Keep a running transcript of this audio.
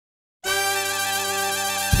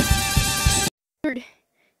third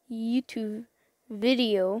YouTube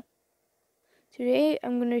video. Today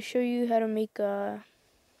I'm gonna show you how to make a.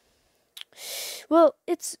 Well,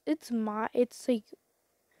 it's like.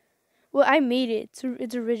 Well, I made it.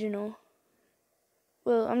 It's original.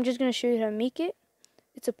 Well, I'm just gonna show you how to make it.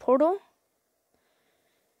 It's a portal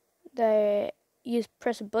that you just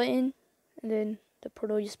press a button, and then the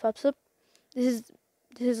portal just pops up. This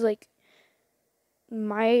is like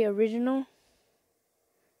my original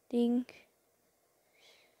thing.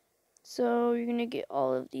 So you're gonna get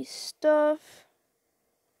all of these stuff.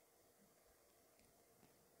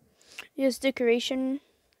 Just decoration.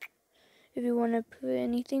 If you want to put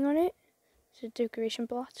anything on it, so decoration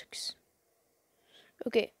blocks.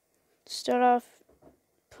 Okay, start off.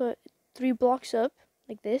 Put 3 blocks up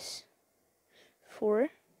like this. 4.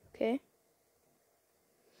 Okay.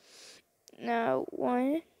 Now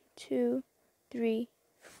 1, 2, 3,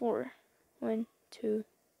 4. 1, 2,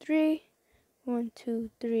 3. 1, 2,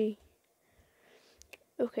 3.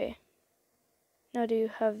 Okay. Now do you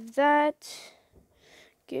have that?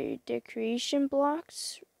 Get your decoration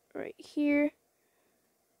blocks right here.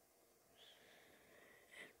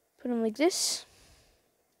 Put them like this.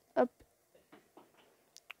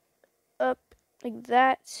 Up, like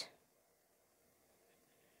that.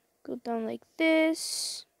 Go down like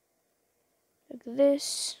this. Like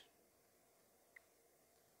this.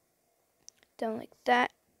 Down like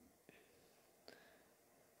that.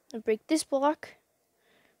 And break this block.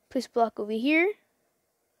 Place block over here.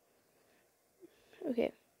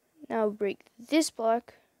 Okay. Now break this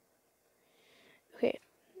block. Okay.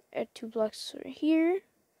 Add 2 blocks right here.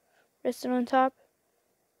 Rest it on top.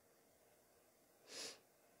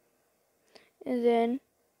 And then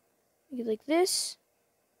you like this.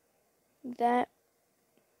 That.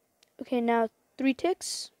 Okay, now 3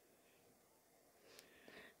 ticks.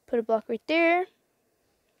 Put a block right there.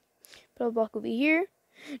 Put a block over here.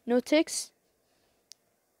 No ticks.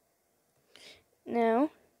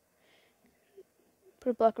 Now, put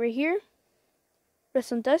a block right here.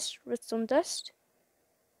 Redstone dust. Redstone dust.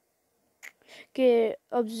 Get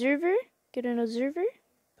observer. Get an observer.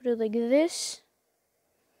 Put it like this.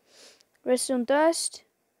 Redstone dust.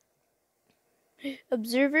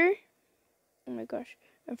 Observer. Oh my gosh.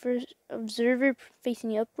 And first observer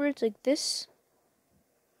facing upwards like this.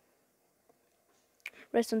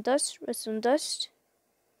 Redstone dust. Redstone dust.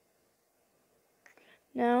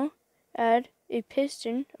 Now add a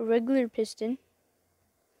piston, a regular piston,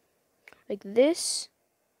 like this.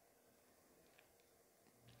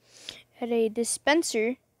 Add a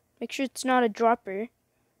dispenser. Make sure it's not a dropper,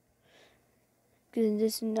 because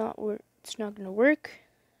this is not work. It's not gonna work.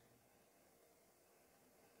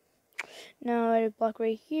 Now add a block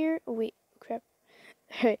right here. Oh wait, crap.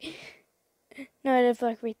 Alright. Now add a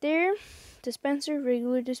block right there. Dispenser,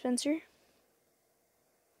 regular dispenser.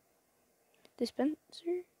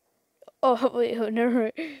 Dispenser. Oh wait, oh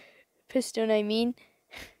never. Piston, I mean.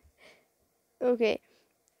 Okay.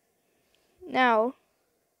 Now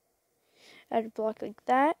add a block like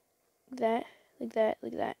that, like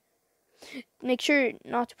that. Make sure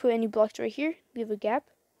not to put any blocks right here. Leave a gap,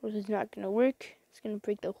 or it's not gonna work. It's gonna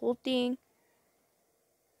break the whole thing.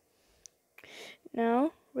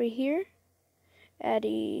 Now right here, add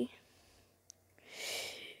a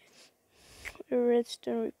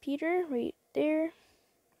redstone repeater right there.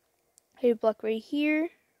 Add a block right here.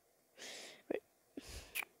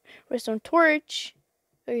 Redstone torch.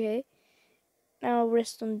 Okay. Now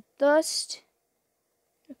redstone dust.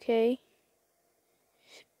 Okay.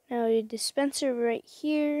 Now a dispenser right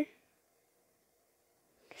here.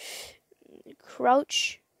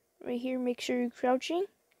 Crouch right here. Make sure you're crouching.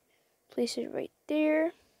 Place it right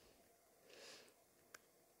there.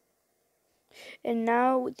 And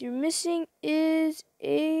now what you're missing is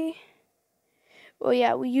a... Oh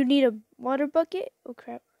yeah, well, you need a water bucket. Oh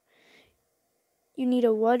crap. You need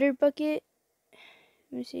a water bucket.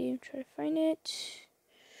 Let me see, try to find it.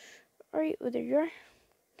 Alright, oh there you are.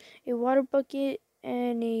 A water bucket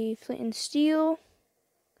and a flint and steel.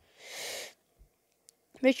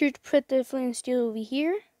 Make sure to put the flint and steel over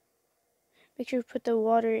here. Make sure to put the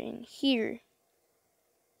water in here.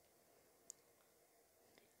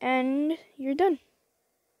 And you're done.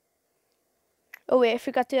 Oh wait, I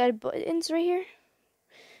forgot to add buttons right here.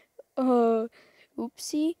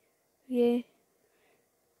 Oopsie. Okay.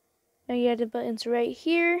 Now you add the buttons right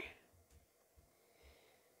here.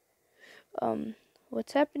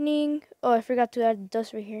 What's happening? Oh, I forgot to add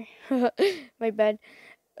dust right here. My bad.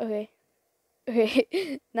 Okay.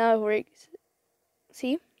 Okay. Now it works.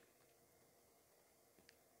 See?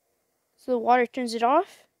 So the water turns it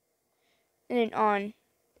off. And then on.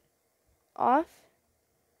 Off.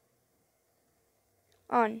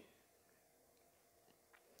 on.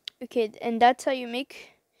 Okay, and that's how you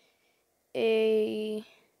make a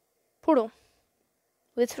portal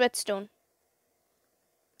with redstone.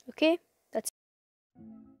 Okay?